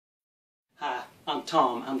I'm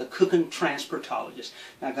Tom. I'm the cooking transportologist.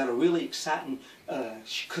 Now, I got a really exciting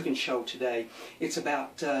cooking show today. It's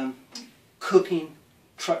about cooking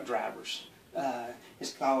truck drivers.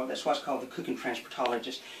 That's why it's called the cooking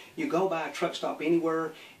transportologist. You go by a truck stop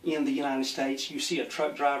anywhere in the United States, you see a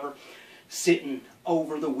truck driver sitting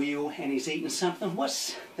over the wheel and he's eating something.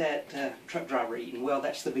 What's that truck driver eating? Well,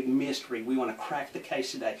 that's the big mystery. We want to crack the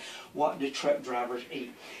case today. What do truck drivers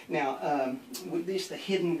eat? Now, this is the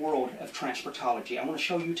hidden world of transportology. I want to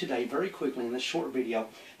show you today very quickly in this short video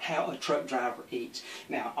how a truck driver eats.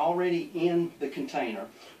 Now, already in the container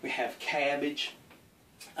we have cabbage,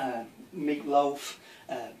 meatloaf,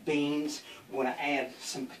 beans. We want to add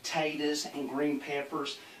some potatoes and green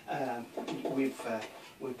peppers.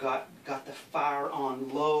 We've got the fire on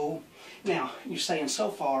low. Now, you're saying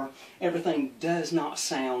so far everything does not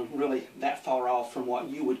sound really that far off from what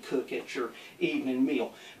you would cook at your evening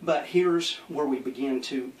meal. But here's where we begin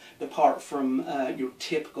to depart from your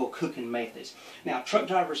typical cooking methods. Now, truck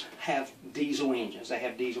drivers have diesel engines. They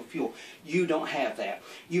have diesel fuel. You don't have that.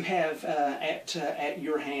 You have at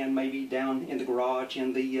your hand, maybe down in the garage,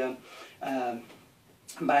 in the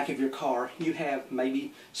back of your car, you have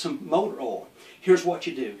maybe some motor oil. Here's what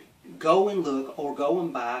you do. Go and look or go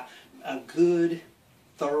and buy a good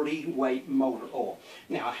 30 weight motor oil.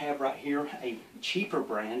 Now, I have right here a cheaper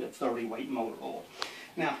brand of 30 weight motor oil.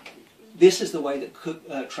 Now, this is the way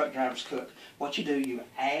that truck drivers cook. What you do, you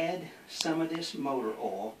add some of this motor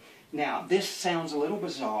oil. Now, this sounds a little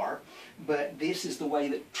bizarre, but this is the way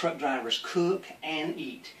that truck drivers cook and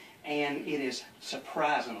eat. And it is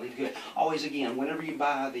surprisingly good. Always, again, whenever you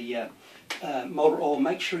buy the motor oil,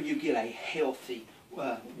 make sure you get a healthy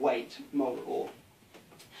weight motor oil.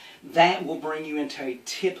 That will bring you into a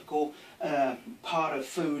typical pot of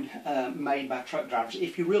food made by truck drivers.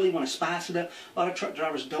 If you really want to spice it up, a lot of truck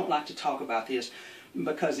drivers don't like to talk about this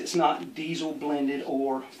because it's not diesel blended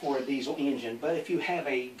or for a diesel engine. But if you have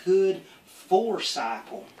a good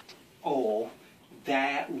 4-cycle oil,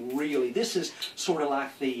 this is sort of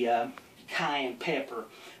like the cayenne pepper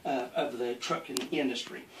of the trucking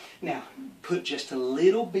industry. Now, put just a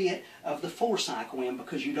little bit of the 4-cycle in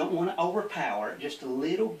because you don't want to overpower it. Just a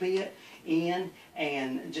little bit in,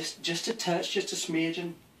 and just a touch, just a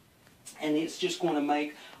smidgen, and it's just going to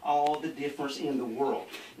make all the difference in the world.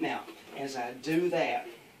 Now, as I do that,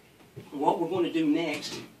 what we're going to do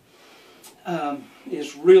next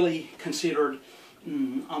is really considered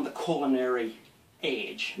on the culinary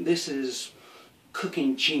edge. This is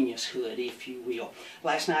cooking geniushood, if you will.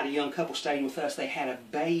 Last night, a young couple stayed with us. They had a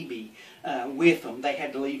baby with them. They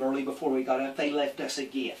had to leave early before we got up. They left us a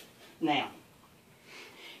gift. Now,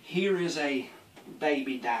 here is a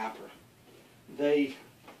baby diaper. They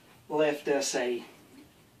left us a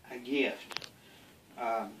gift.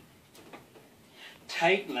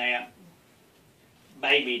 Take that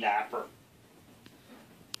baby diaper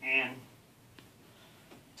and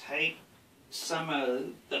take some of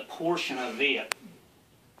the portion of it,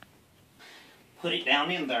 put it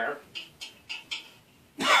down in there,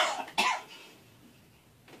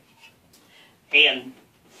 and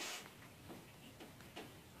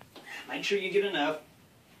make sure you get enough.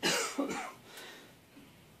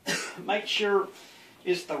 Make sure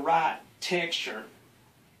it's the right texture.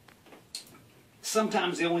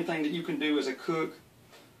 Sometimes the only thing that you can do as a cook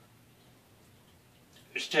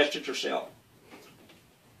is test it yourself.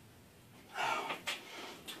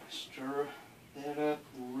 Stir that up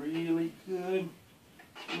really good.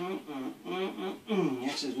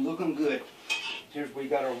 This is looking good. Here's we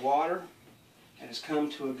got our water that has come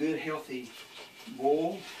to a good healthy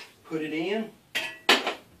boil. Put it in.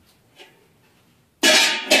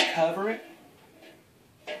 Cover it.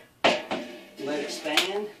 Let it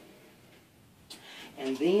stand.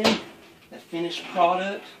 And then the finished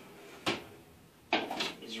product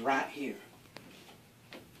is right here.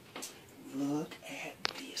 Look at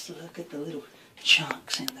this. Look at the little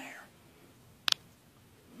chunks in there.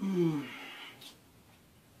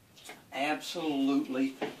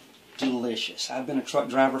 Absolutely delicious. I've been a truck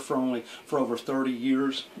driver for over 30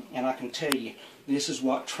 years, and I can tell you, this is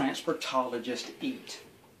what transportologists eat.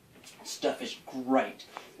 Stuff is great.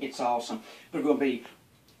 It's awesome. There's going to be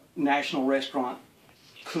national restaurant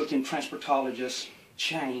cooking transportologist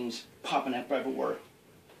chains popping up everywhere.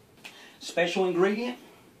 Special ingredient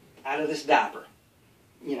out of this diaper.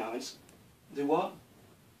 You know, it's, do what?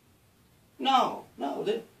 No,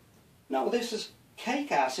 this is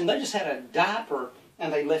cake icing. They just had a diaper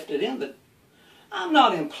and they left it in the, I'm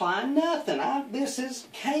not implying nothing. This is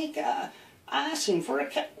cake icing for a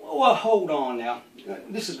cake. Well, hold on now.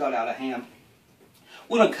 This has got out of hand.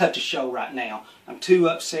 We're going to cut the show right now. I'm too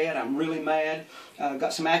upset. I'm really mad.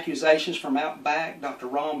 Got some accusations from out back. Dr.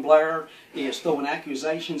 Ron Blair is throwing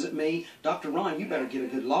accusations at me. Dr. Ron, you better get a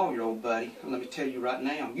good lawyer, old buddy. And let me tell you right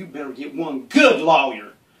now, you better get one good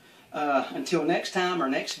lawyer. Until next time, our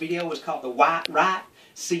next video is called The White Right.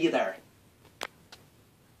 See you there.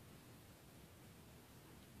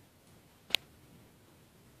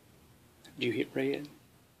 Did you hit red?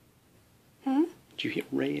 Hmm? Did you hit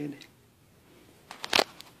red?